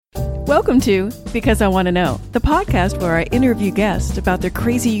Welcome to Because I Want to Know, the podcast where I interview guests about their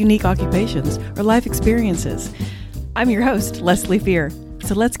crazy, unique occupations or life experiences. I'm your host, Leslie Fear.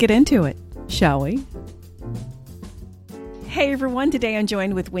 So let's get into it, shall we? Hey everyone, today I'm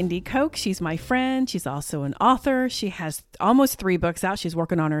joined with Wendy Kok. She's my friend. She's also an author. She has almost 3 books out. She's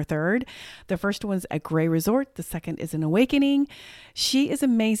working on her 3rd. The first one's A Gray Resort. The second is An Awakening. She is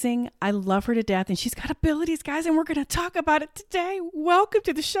amazing. I love her to death, and she's got abilities, guys, and we're going to talk about it today. Welcome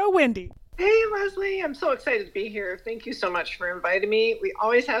to the show, Wendy. Hey, Leslie. I'm so excited to be here. Thank you so much for inviting me. We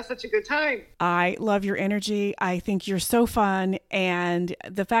always have such a good time. I love your energy. I think you're so fun, and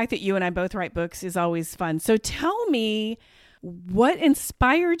the fact that you and I both write books is always fun. So tell me, what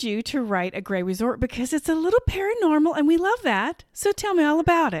inspired you to write A Gray Resort? Because it's a little paranormal and we love that. So tell me all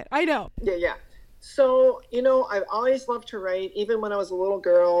about it. I know. Yeah. So, I've always loved to write. Even when I was a little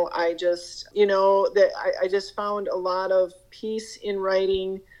girl, I just found a lot of peace in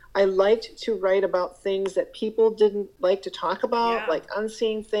writing. I liked to write about things that people didn't like to talk about, like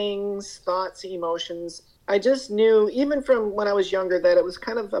unseen things, thoughts, emotions. I just knew, even from when I was younger, that it was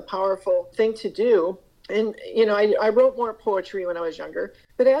kind of a powerful thing to do. And, I wrote more poetry when I was younger.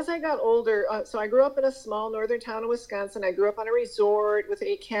 But as I got older, so I grew up in a small northern town of Wisconsin. I grew up on a resort with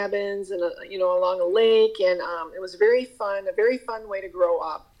 8 cabins and, along a lake. And it was a very fun way to grow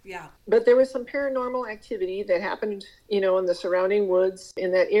up. Yeah. But there was some paranormal activity that happened, in the surrounding woods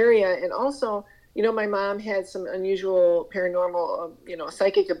in that area. And also, my mom had some unusual paranormal,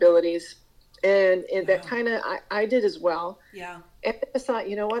 psychic abilities. And that kind of, I did as well. Yeah. And I just thought,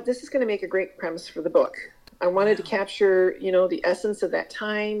 this is going to make a great premise for the book. I wanted to capture, the essence of that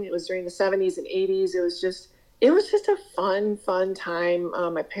time. It was during the 70s and 80s. It was just a fun time.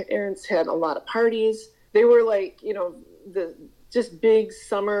 My parents had a lot of parties. They were like, the just big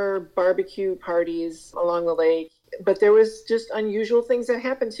summer barbecue parties along the lake. But there was just unusual things that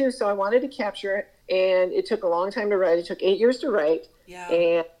happened too. So I wanted to capture it. And it took a long time to write. It took 8 years to write. Yeah.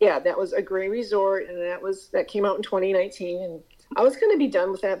 And that was A Gray Resort. And that came out in 2019. And I was going to be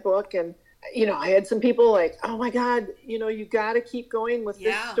done with that book. And, I had some people like, oh my God, you got to keep going with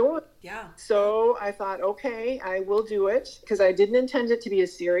this story. Yeah. So I thought, okay, I will do it, because I didn't intend it to be a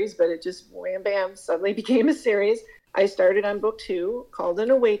series, but it just wham bam suddenly became a series. I started on book 2 called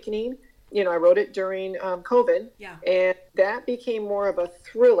An Awakening. I wrote it during COVID, and that became more of a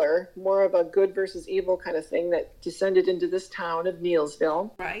thriller, more of a good versus evil kind of thing that descended into this town of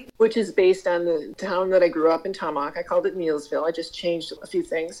Neilsville, right? Which is based on the town that I grew up in, Tomahawk. I called it Neilsville. I just changed a few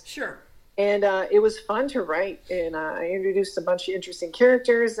things. Sure. And it was fun to write, and I introduced a bunch of interesting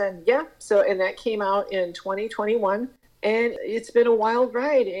characters, and that came out in 2021. And it's been a wild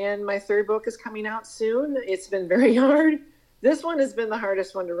ride, and my 3rd book is coming out soon. It's been very hard. This one has been the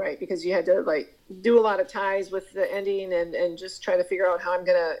hardest one to write, because you had to do a lot of ties with the ending and just try to figure out how I'm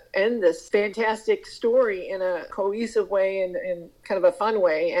going to end this fantastic story in a cohesive way and kind of a fun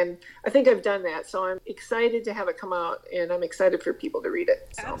way. And I think I've done that. So I'm excited to have it come out, and I'm excited for people to read it.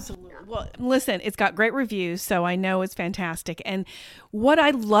 So, absolutely. Yeah. Well, listen, it's got great reviews, so I know it's fantastic. And what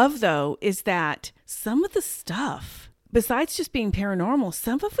I love, though, is that some of the stuff, besides just being paranormal,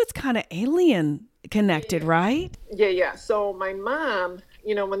 some of it's kind of alien connected, right? Yeah. So my mom,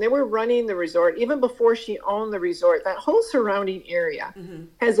 when they were running the resort, even before she owned the resort, that whole surrounding area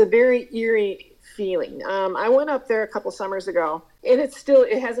has a very eerie feeling. I went up there a couple summers ago, and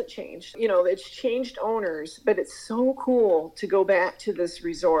it hasn't changed. It's changed owners, but it's so cool to go back to this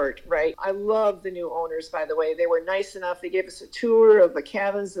resort, right? I love the new owners, by the way. They were nice enough. They gave us a tour of the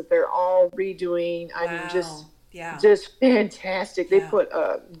cabins that they're all redoing. Wow. I mean, just fantastic. They put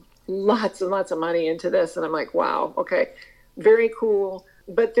lots and lots of money into this. And I'm like, wow, okay, very cool.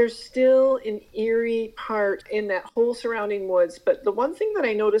 But there's still an eerie part in that whole surrounding woods. But the one thing that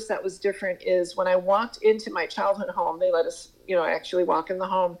I noticed that was different is when I walked into my childhood home, they let us, actually walk in the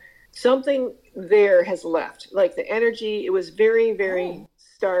home. Something there has left. Like the energy, it was very, very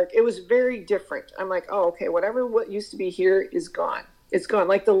stark. It was very different. I'm like, oh, okay, what used to be here is gone. It's gone.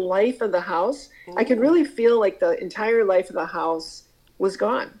 Like the life of the house, I could really feel like the entire life of the house was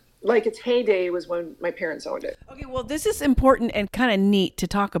gone. Like its heyday was when my parents owned it. Okay, well, this is important and kind of neat to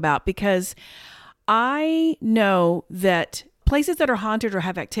talk about, because I know that places that are haunted or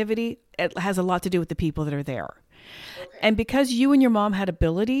have activity, it has a lot to do with the people that are there. Okay. And because you and your mom had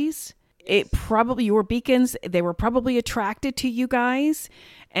abilities, it probably, you were beacons, they were probably attracted to you guys.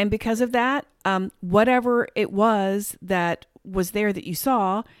 And because of that, whatever it was that was there that you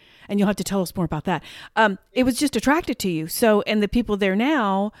saw, and you'll have to tell us more about that. It was just attracted to you. So, and the people there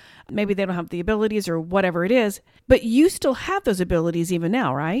now, maybe they don't have the abilities or whatever it is, but you still have those abilities even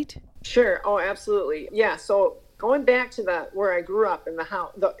now, right? Sure. Oh, absolutely. Yeah. So going back to where I grew up in the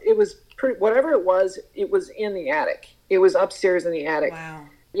house, it was whatever it was in the attic. It was upstairs in the attic. Wow.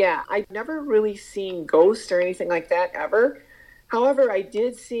 Yeah, I'd never really seen ghosts or anything like that ever. However, I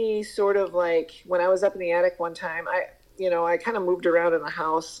did see sort of like when I was up in the attic one time, I kind of moved around in the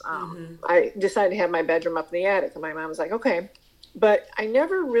house. I decided to have my bedroom up in the attic, and my mom was like, okay. But I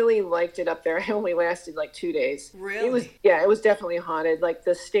never really liked it up there. I only lasted like 2 days. Really? It was definitely haunted. Like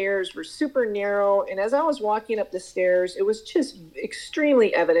the stairs were super narrow. And as I was walking up the stairs, it was just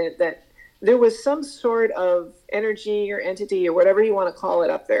extremely evident that there was some sort of energy or entity or whatever you want to call it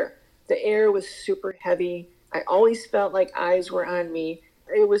up there. The air was super heavy. I always felt like eyes were on me.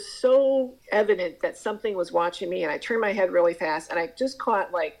 It was so evident that something was watching me. And I turned my head really fast and I just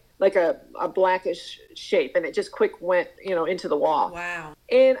caught like a blackish shape, and it just quick went, into the wall. Wow.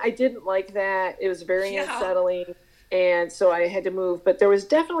 And I didn't like that. It was very unsettling. And so I had to move, but there was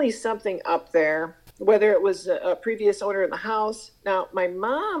definitely something up there, whether it was a previous owner in the house. Now, my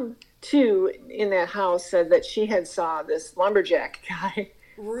mom too, in that house said that she had saw this lumberjack guy.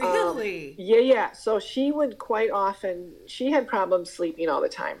 Really? Yeah. So she would quite often, she had problems sleeping all the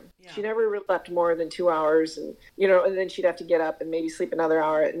time. Yeah. She never slept more than 2 hours and then she'd have to get up and maybe sleep another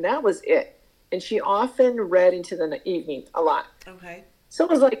hour. And that was it. And she often read into the evening a lot. Okay. So it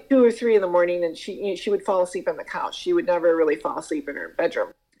was like 2 or 3 in the morning and she would fall asleep on the couch. She would never really fall asleep in her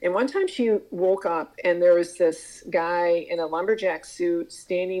bedroom. And one time she woke up and there was this guy in a lumberjack suit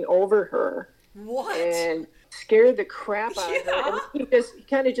standing over her. What? And scared the crap out of her. And he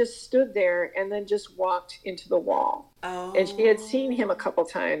kind of just stood there and then just walked into the wall. Oh. And she had seen him a couple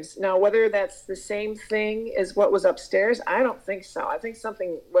times. Now, whether that's the same thing as what was upstairs, I don't think so. I think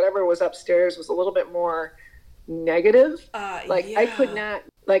whatever was upstairs was a little bit more negative. I could not,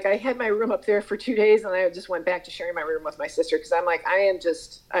 I had my room up there for 2 days and I just went back to sharing my room with my sister because I'm like,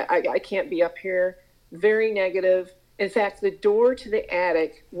 I can't be up here. Very negative. In fact, the door to the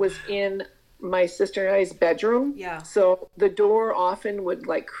attic was in my sister and I's bedroom. Yeah. So the door often would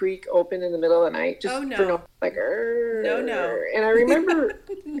creak open in the middle of the night. Just no. For no. And I remember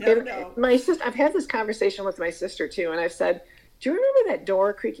my sister, I've had this conversation with my sister too. And I've said, do you remember that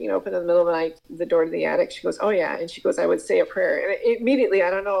door creaking open in the middle of the night, the door to the attic? She goes, oh yeah. And she goes, I would say a prayer. And immediately,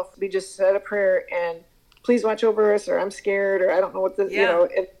 I don't know if we just said a prayer and please watch over us, or I'm scared, or I don't know what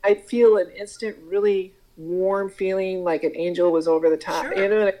and I'd feel an instant, really warm feeling like an angel was over the top,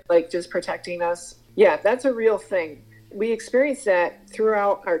 sure. Just protecting us. Yeah, that's a real thing. We experienced that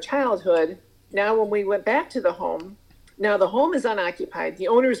throughout our childhood. Now, when we went back to the home, now the home is unoccupied. The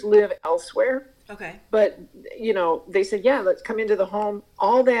owners live elsewhere. Okay. But, they said, yeah, let's come into the home.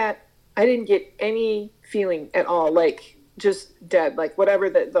 All that, I didn't get any feeling at all, just dead, whatever,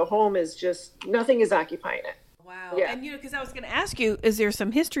 the home is just, nothing is occupying it. Wow. Yeah. And, because I was going to ask you, is there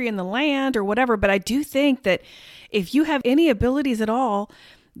some history in the land or whatever? But I do think that if you have any abilities at all,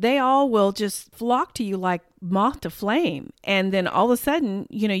 they all will just flock to you like moth to flame. And then all of a sudden,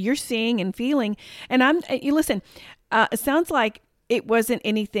 you're seeing and feeling. And listen, it sounds like it wasn't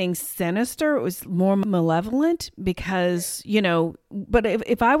anything sinister. It was more malevolent because, but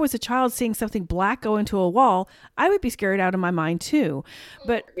if I was a child seeing something black go into a wall, I would be scared out of my mind too.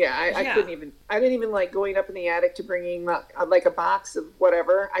 But I didn't even like going up in the attic to bringing a box of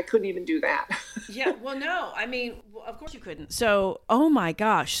whatever. I couldn't even do that. Yeah. Well, no, I mean, of course you couldn't. So, oh my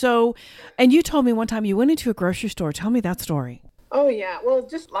gosh. So, and you told me one time you went into a grocery store. Tell me that story. Oh yeah. Well,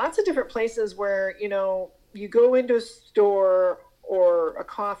 just lots of different places where, you go into a store or a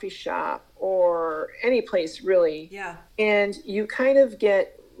coffee shop or any place really. Yeah. And you kind of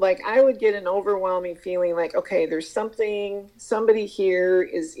get, I would get an overwhelming feeling okay, there's somebody here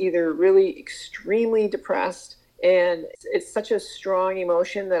is either really extremely depressed and it's such a strong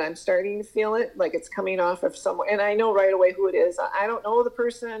emotion that I'm starting to feel it, it's coming off of someone. And I know right away who it is. I don't know the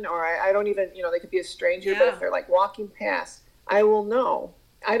person, or I don't even, they could be a stranger, but if they're walking past, I will know.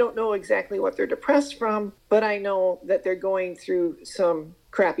 I don't know exactly what they're depressed from, but I know that they're going through some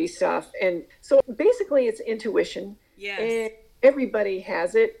crappy stuff. And so basically it's intuition. Yes. And everybody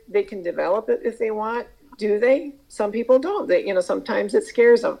has it. They can develop it if they want. Do they? Some people don't. They, sometimes it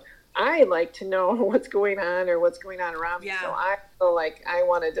scares them. I like to know what's going on or what's going on around me. Yeah. So I feel like I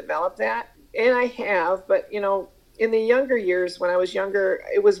want to develop that. And I have, but in the younger years, when I was younger,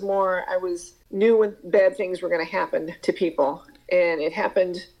 it was more, I knew when bad things were going to happen to people. And it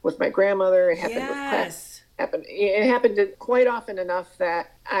happened with my grandmother. It happened with pets. It happened quite often enough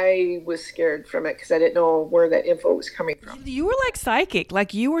that I was scared from it because I didn't know where that info was coming from. You were psychic.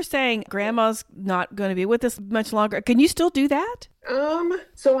 You were saying grandma's not going to be with us much longer. Can you still do that?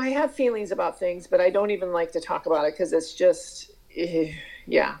 So I have feelings about things, but I don't even like to talk about it because it's just,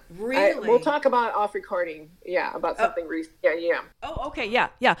 Yeah. Really? We'll talk about off recording. Yeah. About something recent. Yeah. Yeah. Oh, okay. Yeah.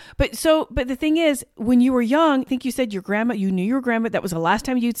 Yeah. But the thing is, when you were young, I think you said you knew your grandma. That was the last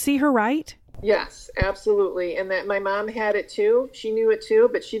time you'd see her, right? Yes, absolutely. And that my mom had it too. She knew it too,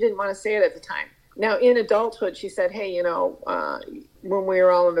 but she didn't want to say it at the time. Now, in adulthood, she said, hey, when we were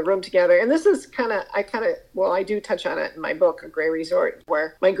all in the room together, and this is I do touch on it in my book, A Gray Resort,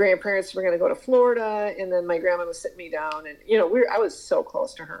 where my grandparents were going to go to Florida, and then my grandma was sitting me down, and, I was so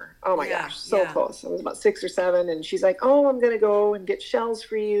close to her. Oh my gosh, so close. I was about 6 or 7, and she's like, oh, I'm going to go and get shells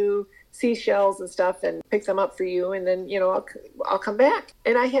for you, seashells and stuff, and pick them up for you, and then, I'll come back.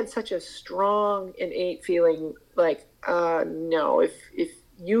 And I had such a strong, innate feeling like, no, if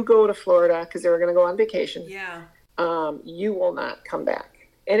you go to Florida, because they were going to go on vacation, you will not come back.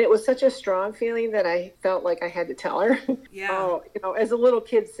 And it was such a strong feeling that I felt like I had to tell her. Yeah. As a little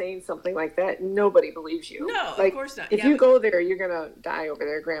kid saying something like that, nobody believes you. No, of course not. If you go there, you're going to die over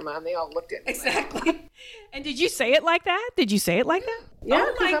there, Grandma. And they all looked at me. Exactly. And did you say it like that? Yeah.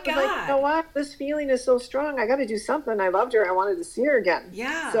 Oh my God. Like, you know what? This feeling is so strong. I got to do something. I loved her. I wanted to see her again.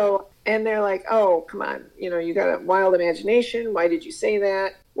 Yeah. So, and they're like, oh, come on. You got a wild imagination. Why did you say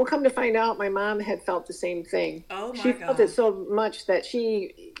that? Well, come to find out, my mom had felt the same thing. Oh my God. She felt it so much that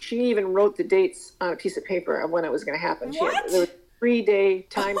she even wrote the dates on a piece of paper of when it was going to happen. What? There was a 3-day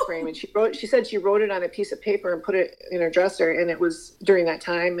time frame, and she said she wrote it on a piece of paper and put it in her dresser, and it was during that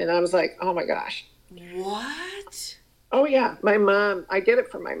time. And I was like, oh my gosh. What? Oh yeah, my mom. I get it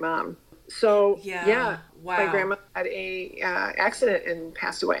from my mom. So yeah, wow. My grandma had a accident and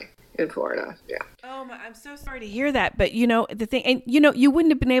passed away in Florida. Yeah. Oh my, I'm so sorry to hear that. But the thing, and you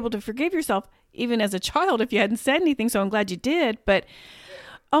wouldn't have been able to forgive yourself even as a child if you hadn't said anything. So I'm glad you did. But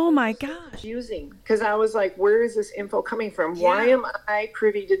oh my gosh. Confusing, because I was like, where is this info coming from? Yeah. Why am I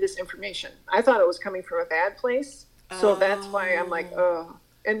privy to this information? I thought it was coming from a bad place. So that's why I'm like, oh.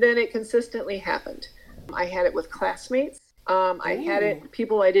 And then it consistently happened. I had it with classmates. I had it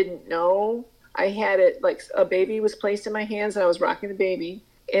people I didn't know. I had it like a baby was placed in my hands and I was rocking the baby.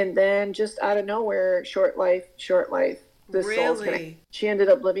 And then just out of nowhere, short life, this soul's gonna. She ended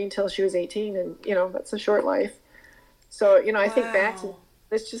up living till she was 18, and that's a short life. So I think back to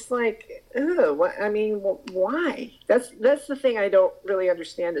it's just like, why? That's the thing I don't really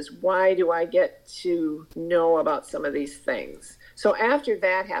understand is why do I get to know about some of these things? So after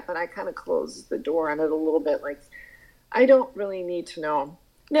that happened, I kind of closed the door on it a little bit. Like, I don't really need to know.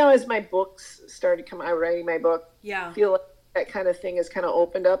 Now, as my books started coming, I'm writing my book. Yeah, I feel like that kind of thing has kind of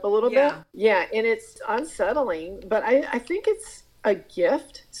opened up a little bit. Yeah, and it's unsettling, but I think it's a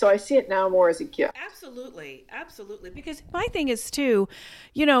gift. So I see it now more as a gift. Absolutely. Because my thing is too,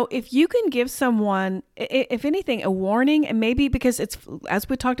 if you can give someone, if anything, a warning, and maybe because it's, as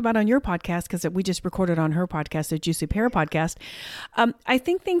we talked about on your podcast, because we just recorded on her podcast, the Juicy Pear podcast, I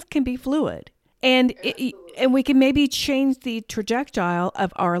think things can be fluid. And and we can maybe change the trajectory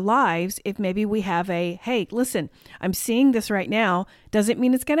of our lives if maybe we have hey, listen, I'm seeing this right now. Doesn't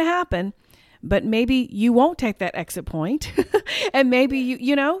mean it's going to happen, but maybe you won't take that exit point. And maybe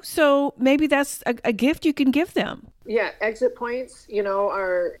so maybe that's a gift you can give them. Yeah, exit points,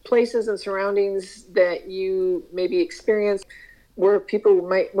 are places and surroundings that you maybe experience where people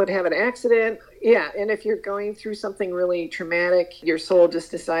would have an accident. Yeah, and if you're going through something really traumatic, your soul just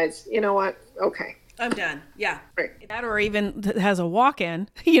decides, you know what? Okay. I'm done. Yeah. Right. That, or even has a walk-in,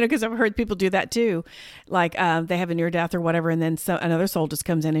 because I've heard people do that too. Like they have a near death or whatever, and then another soul just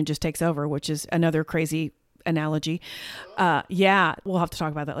comes in and just takes over, which is another crazy analogy. Yeah, we'll have to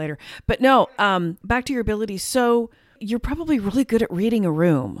talk about that later. But no, back to your abilities. So you're probably really good at reading a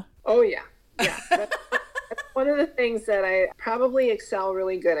room. Oh, yeah. Yeah. That's one of the things that I probably excel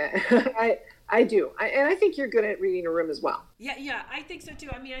really good at. I do. And I think you're good at reading a room as well. Yeah, I think so too.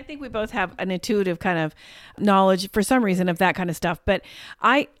 I mean, I think we both have an intuitive kind of knowledge for some reason of that kind of stuff. But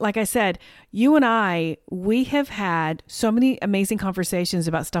like I said, you and we have had so many amazing conversations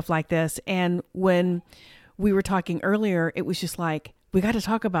about stuff like this. And when we were talking earlier, it was just like, we got to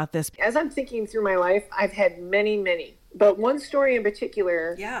talk about this. As I'm thinking through my life, I've had many. But one story in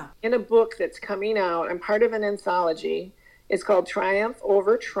particular, in a book that's coming out, I'm part of an anthology. It's called Triumph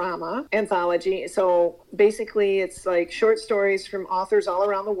Over Trauma Anthology. So basically it's like short stories from authors all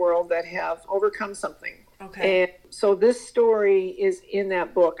around the world that have overcome something. Okay. And so this story is in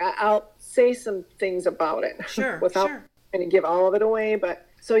that book. I'll say some things about it. Sure. Without going to give all of it away. But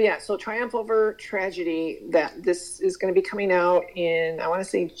so Triumph Over Tragedy, that this is going to be coming out in, I want to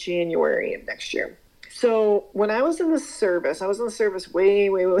say January of next year. So when I was in the service way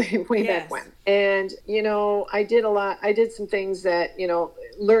back when. And, I did some things that,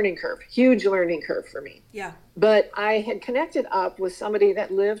 learning curve, huge learning curve for me. Yeah. But I had connected up with somebody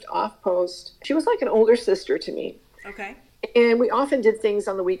that lived off post. She was like an older sister to me. Okay. And we often did things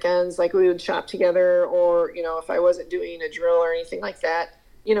on the weekends, like we would shop together, or, you know, if I wasn't doing a drill or anything like that,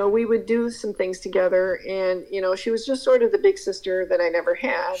 you know, we would do some things together. And, you know, she was just sort of the big sister that I never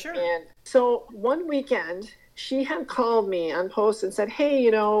had. Sure. And so one weekend, she had called me on post and said, hey,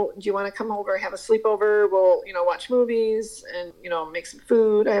 you know, do you want to come over, have a sleepover? We'll, you know, watch movies and, you know, make some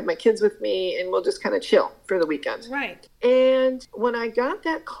food. I have my kids with me and we'll just kind of chill for the weekend. Right. And when I got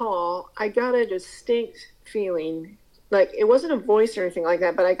that call, I got a distinct feeling. Like, it wasn't a voice or anything like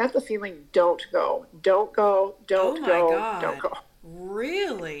that, but I got the feeling, don't go, don't go, don't go, don't go.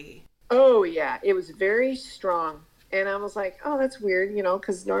 Really? Oh, yeah. It was very strong. And I was like, oh, that's weird, you know,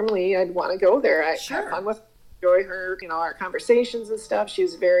 because normally I'd want to go there. I have fun with her, enjoy her, you know, our conversations and stuff. She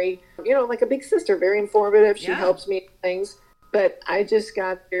was very, you know, like a big sister, very informative. She helps me with things. But I just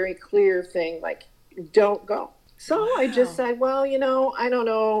got a very clear thing, like, don't go. So I just said, well, you know, I don't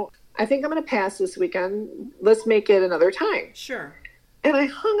know. I think I'm going to pass this weekend. Let's make it another time. Sure. And I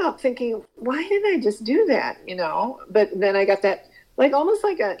hung up thinking, why did I just do that? You know, but then I got that, like, almost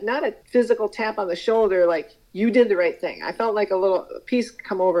like not a physical tap on the shoulder, like, you did the right thing. I felt like a little piece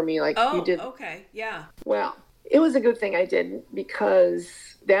come over me, like, you did. Okay. Yeah. Well, it was a good thing I didn't,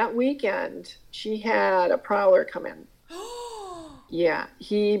 because that weekend she had a prowler come in. Yeah.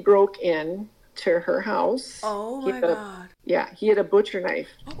 He broke in to her house. Oh my God. Yeah, he had a butcher knife.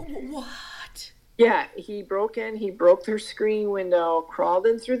 Oh, what? Yeah, he broke in, he broke her screen window, crawled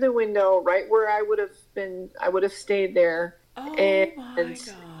in through the window, right where I would have stayed there. Oh and my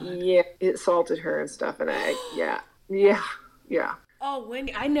God. Yeah, it assaulted her and stuff. And yeah. Oh,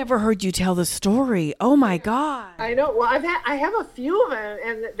 Wendy, I never heard you tell the story. Oh my God. I know. Well, I have a few of them,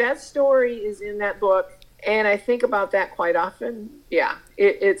 and that story is in that book. And I think about that quite often. Yeah,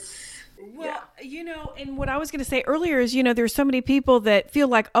 it's. Well, you know, and what I was going to say earlier is, you know, there's so many people that feel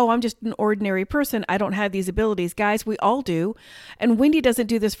like, oh, I'm just an ordinary person. I don't have these abilities. Guys, we all do. And Wendy doesn't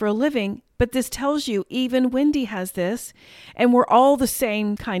do this for a living, but this tells you even Wendy has this, and we're all the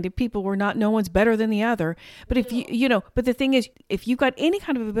same kind of people. We're not, no one's better than the other. But if you know, but the thing is, if you've got any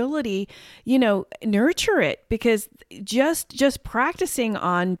kind of ability, you know, nurture it, because just practicing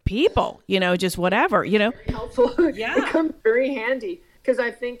on people, you know, just whatever, you know. Very helpful. Yeah. It comes very handy. Because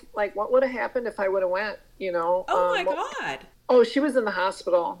I think, like, what would have happened if I would have went, you know? Oh, my God. Oh, she was in the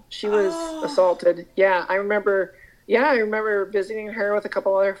hospital. She was assaulted. Yeah, I remember visiting her with a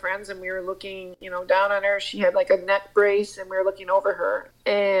couple other friends, and we were looking, you know, down on her. She had, like, a neck brace, and we were looking over her.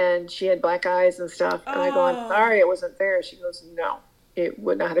 And she had black eyes and stuff. And I go, I'm sorry it wasn't there. She goes, no, it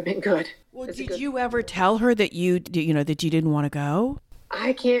would not have been good. Well, did you ever tell her that you didn't want to go?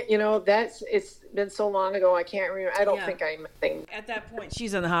 I can't, you know, it's been so long ago. I can't remember. I don't think I'm at that point.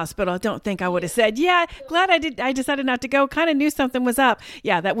 She's in the hospital. I don't think I would have said, yeah, glad I decided not to go. Kind of knew something was up.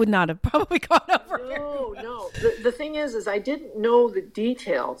 Yeah, that would not have probably gone over. No. The thing is I didn't know the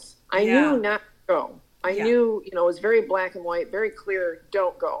details. I knew not to go. I knew, you know, it was very black and white, very clear,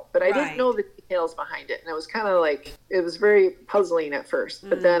 don't go. But I didn't know the details behind it. And it was kind of like, it was very puzzling at first.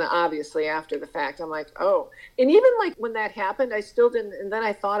 But then obviously after the fact, I'm like, oh. And even like when that happened, I still didn't. And then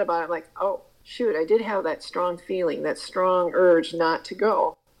I thought about it, I'm like, oh, shoot, I did have that strong feeling, that strong urge not to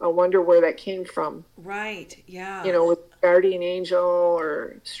go. I wonder where that came from. Right, yeah. You know, with guardian angel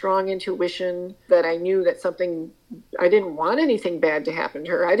or strong intuition that I knew that something, I didn't want anything bad to happen to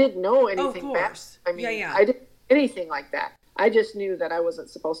her. I didn't know anything bad. I mean, I didn't anything like that. I just knew that I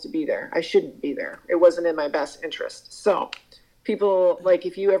wasn't supposed to be there. I shouldn't be there. It wasn't in my best interest. So people, like,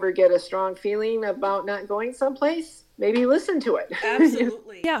 if you ever get a strong feeling about not going someplace, maybe listen to it.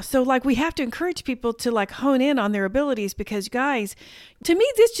 Absolutely. Yeah. So like we have to encourage people to like hone in on their abilities, because guys, to me,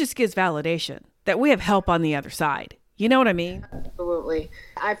 this just gives validation that we have help on the other side. You know what I mean? Absolutely.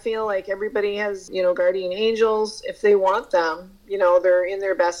 I feel like everybody has, you know, guardian angels. If they want them, you know, they're in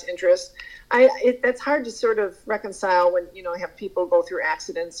their best interest. That's hard to sort of reconcile when, you know, have people go through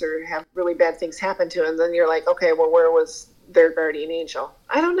accidents or have really bad things happen to them. And then you're like, okay, well, where was their guardian angel?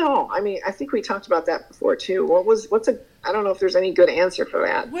 I don't know. I mean, I think we talked about that before too. I don't know if there's any good answer for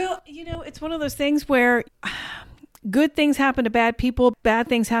that. Well, you know, it's one of those things where good things happen to bad people, bad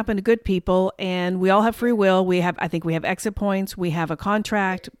things happen to good people, and we all have free will. I think we have exit points, we have a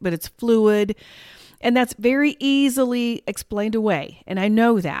contract, but it's fluid, and that's very easily explained away. And I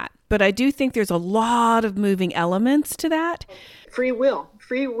know that, but I do think there's a lot of moving elements to that. Free will.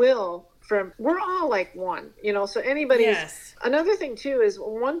 We're all like one, you know, so anybody's. Yes. Another thing too is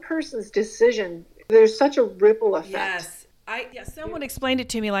one person's decision, there's such a ripple effect. Yes. Someone explained it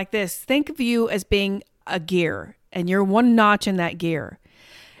to me like this. Think of you as being a gear, and you're one notch in that gear.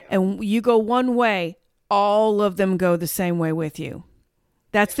 And you go one way, all of them go the same way with you.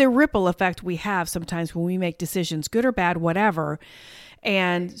 That's the ripple effect we have sometimes when we make decisions, good or bad, whatever.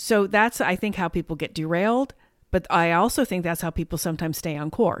 And so that's, I think, how people get derailed. But I also think that's how people sometimes stay on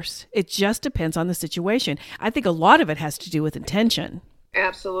course. It just depends on the situation. I think a lot of it has to do with intention.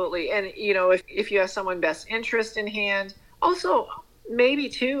 Absolutely. And, if you have someone best interest in hand, also maybe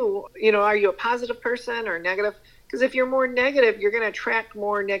too, are you a positive person or negative? Because if you're more negative, you're going to attract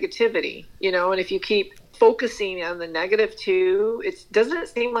more negativity, and if you keep focusing on the negative too, doesn't it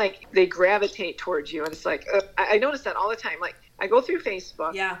seem like they gravitate towards you? And it's like, I notice that all the time. Like I go through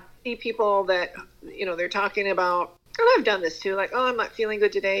Facebook, see people that, they're talking about, and I've done this too, like, oh, I'm not feeling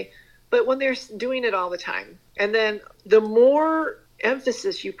good today. But when they're doing it all the time, and then the more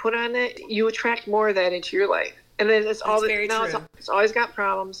emphasis you put on it, you attract more of that into your life. And then it's it's always got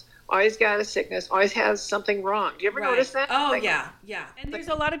problems, always got a sickness, always has something wrong. Do you ever notice that? Oh, yeah. And there's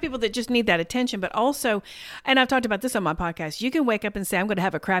a lot of people that just need that attention, but also, and I've talked about this on my podcast, you can wake up and say, I'm going to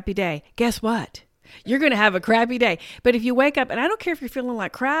have a crappy day. Guess what? You're going to have a crappy day. But if you wake up, and I don't care if you're feeling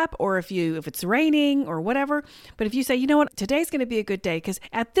like crap or if it's raining or whatever, but if you say, you know what, today's going to be a good day, because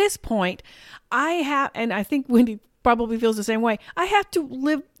at this point, and I think Wendy probably feels the same way, I have to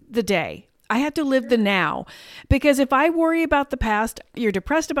live the day. I have to live the now, because if I worry about the past, you're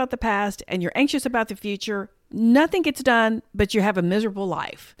depressed about the past, and you're anxious about the future, nothing gets done, but you have a miserable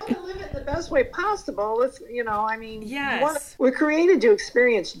life. You live it in the best way possible. Yes. We're created to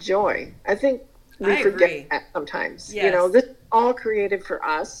experience joy. I think we forget that sometimes. Yes. This is all created for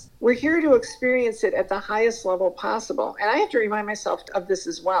us. We're here to experience it at the highest level possible. And I have to remind myself of this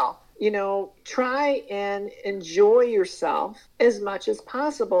as well. Try and enjoy yourself as much as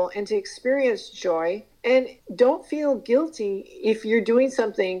possible and to experience joy. And don't feel guilty if you're doing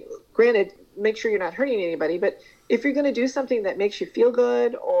something. Granted, make sure you're not hurting anybody, but if you're going to do something that makes you feel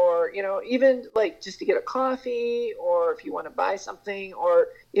good, or, even like just to get a coffee, or if you want to buy something, or,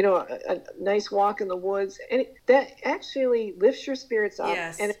 a nice walk in the woods, and that actually lifts your spirits up.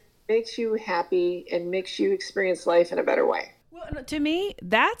 Yes. And it makes you happy and makes you experience life in a better way. Well, to me,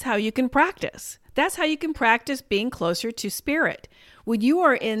 that's how you can practice. That's how you can practice being closer to spirit. When you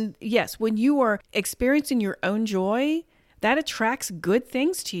are experiencing your own joy, that attracts good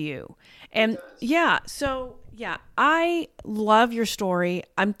things to you. And I love your story.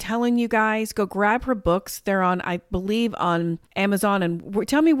 I'm telling you guys, go grab her books. They're on, I believe, on Amazon. And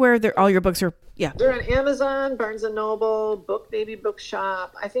tell me where all your books are. Yeah. They're on Amazon, Barnes & Noble, Book Baby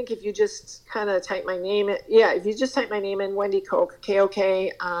Bookshop. I think if you just kind of type my name in, Wendy Kok,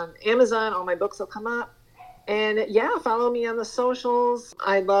 K-O-K, on Amazon, all my books will come up. And follow me on the socials.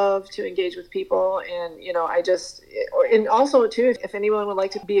 I love to engage with people. And, and also too, if anyone would like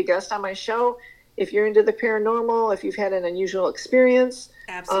to be a guest on my show, if you're into the paranormal, if you've had an unusual experience,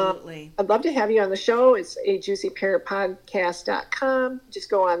 absolutely, I'd love to have you on the show. It's ajuicypearpodcast.com.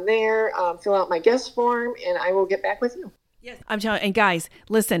 Just go on there, fill out my guest form, and I will get back with you. Yes, I'm telling you. And guys,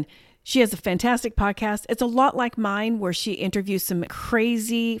 listen. She has a fantastic podcast. It's a lot like mine, where she interviews some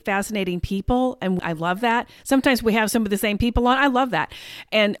crazy, fascinating people. And I love that. Sometimes we have some of the same people on. I love that.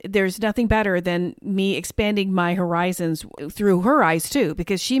 And there's nothing better than me expanding my horizons through her eyes too,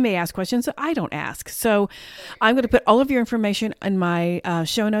 because she may ask questions that I don't ask. So I'm going to put all of your information in my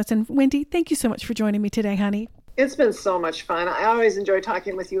show notes. And Wendy, thank you so much for joining me today, honey. It's been so much fun. I always enjoy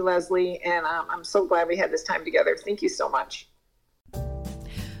talking with you, Leslie. And I'm so glad we had this time together. Thank you so much.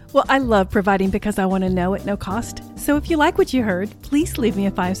 Well, I love providing because I want to know at no cost. So if you like what you heard, please leave me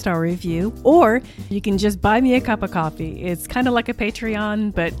a 5-star review, or you can just buy me a cup of coffee. It's kind of like a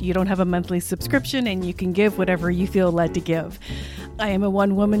Patreon, but you don't have a monthly subscription, and you can give whatever you feel led to give. I am a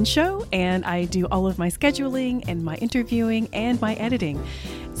one-woman show, and I do all of my scheduling and my interviewing and my editing.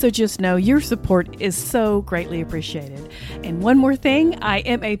 So just know your support is so greatly appreciated. And one more thing, I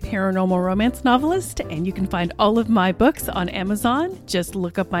am a paranormal romance novelist, and you can find all of my books on Amazon. Just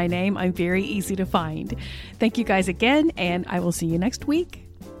look up my name. I'm very easy to find. Thank you guys again, and I will see you next week.